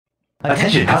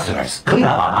Attention customers, clean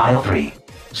up on aisle 3.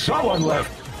 Someone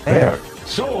left There.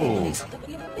 souls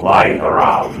Lying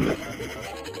around.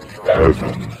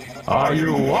 Heaven. Are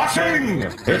you watching?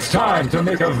 It's time to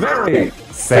make a very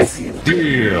Sexy.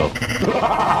 deal.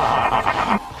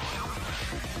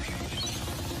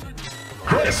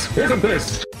 Chris, isn't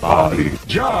this I.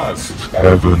 just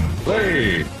Heaven.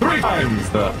 play 3 times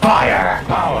the Fire.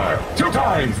 power, 2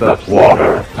 times the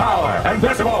Water. power, and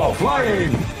best of all,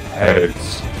 flying?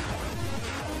 Heads.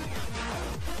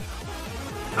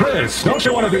 Chris, don't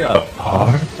you want to be a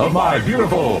Part. of my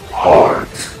beautiful Heart.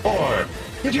 or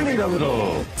did you need a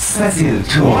little Sexy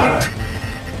tour. what?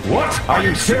 What? Are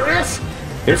you serious?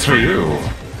 It's for you.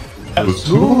 The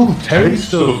smooth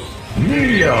taste of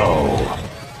Neo!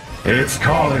 It's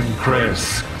calling,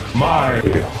 Chris. My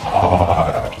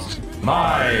heart.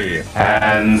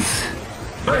 Hands.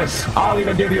 Chris, I'll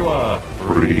even give you a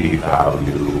Free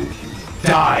value.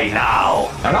 Die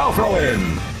now. and I'll throw in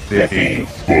 50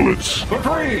 bullets. for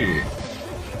free.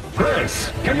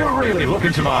 Chris, can you really look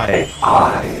into my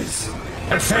Eyes.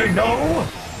 and say no?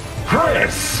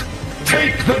 Chris,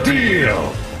 take the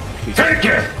deal. Take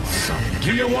it.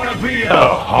 Do you want to be The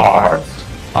a heart.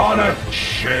 on a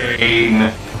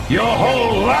chain your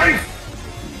whole life?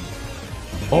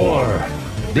 Or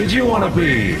did you want to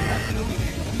be?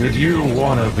 Did you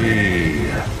want to be?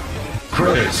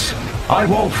 Chris, I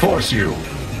won't force you.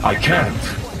 I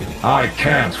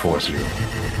can't force you.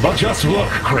 But just look,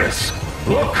 Chris.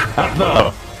 Look at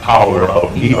the Power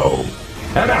of Neo.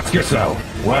 and ask yourself,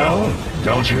 well,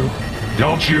 don't you?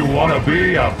 Don't you want to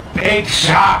be a Big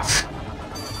shot.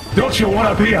 Don't you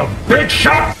want to be a big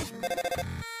shot?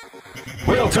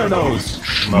 We'll turn those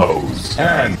Schmoes.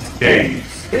 and Days.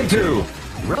 into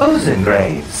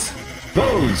Rosengraves.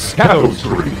 those Cathode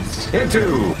streams.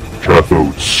 into.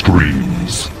 Cathode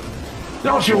streams.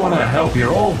 Don't you want to help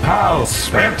your old pal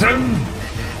Spamton?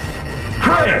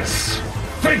 Chris,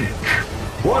 think.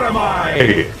 What am I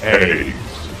Eggs.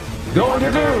 going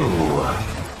to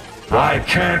do? I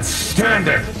can't stand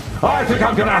it. I think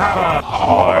I'm gonna have a.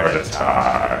 Heart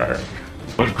attack.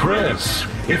 But Chris,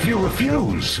 if you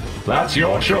refuse, that's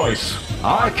your choice.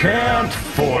 I can't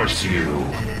force you.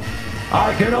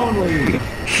 I can only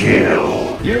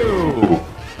Kill. you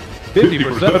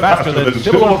 50% faster than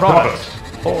similar products.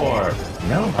 or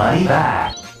No money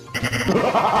back.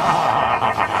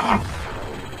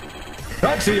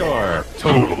 thanks to your.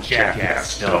 Total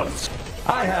jackass stunts.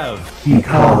 I have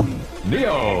Become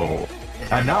Neo,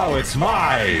 and now it's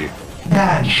my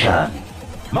mansion.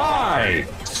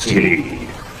 City.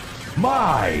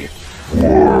 my.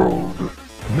 World.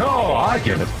 No, I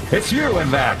get it. It's you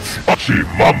and that.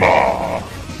 Chimama.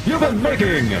 You've been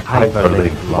making,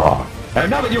 Hyperlink block.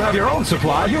 and now that you have your own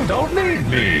supply, you don't need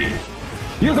me.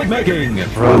 You think making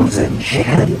Frozen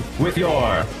chicken. with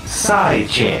your Side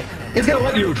chick. is gonna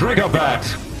let you drink up that.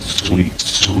 Sweet,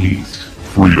 sweet.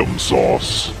 Freedom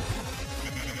sauce.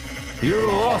 You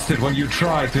lost it when you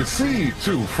tried to see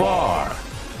too far.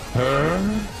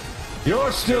 Her?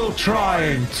 You're still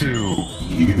trying to.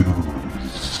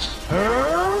 Use.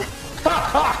 Her?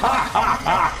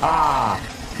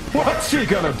 What's she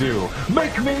gonna do?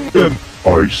 Make me? An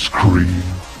ice cream.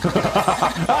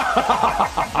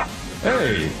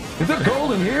 Hey, is it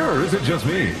cold in here or is it just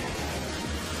me?